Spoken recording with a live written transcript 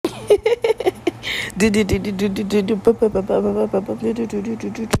This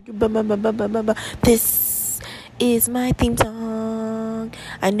is my theme song.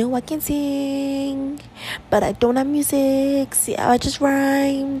 I know I can sing, but I don't have music. See how I just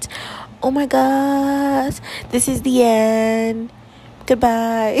rhymed? Oh my gosh. This is the end.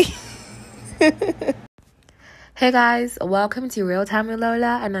 Goodbye. Hey guys, welcome to Real Time with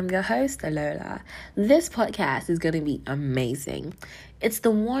Lola, and I'm your host, Lola. This podcast is going to be amazing. It's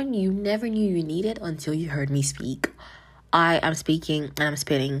the one you never knew you needed until you heard me speak. I am speaking and I'm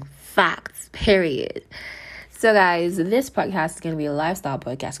spitting facts, period. So guys, this podcast is going to be a lifestyle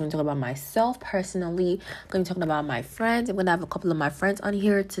podcast. I'm going to talk about myself personally. I'm going to talk about my friends. I'm going to have a couple of my friends on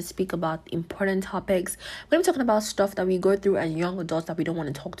here to speak about important topics. We're going to be talking about stuff that we go through as young adults that we don't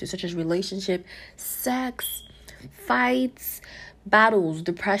want to talk to, such as relationship, sex, fights, battles,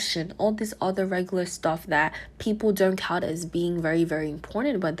 depression, all this other regular stuff that people don't count as being very, very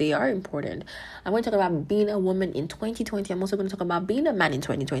important, but they are important. I'm going to talk about being a woman in 2020. I'm also going to talk about being a man in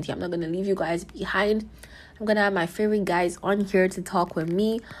 2020. I'm not going to leave you guys behind. I'm going to have my favorite guys on here to talk with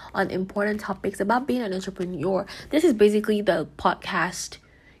me on important topics about being an entrepreneur. This is basically the podcast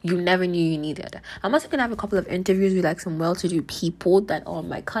you never knew you needed. I'm also gonna have a couple of interviews with some well-to-do people that are on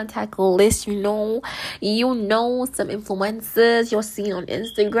my contact list. You know, some influencers you're seeing on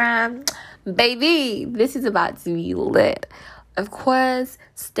Instagram. Baby, this is about to be lit. Of course,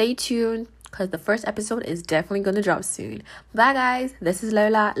 stay tuned because the first episode is definitely gonna drop soon. Bye guys, this is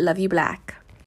Lola. Love you, Black.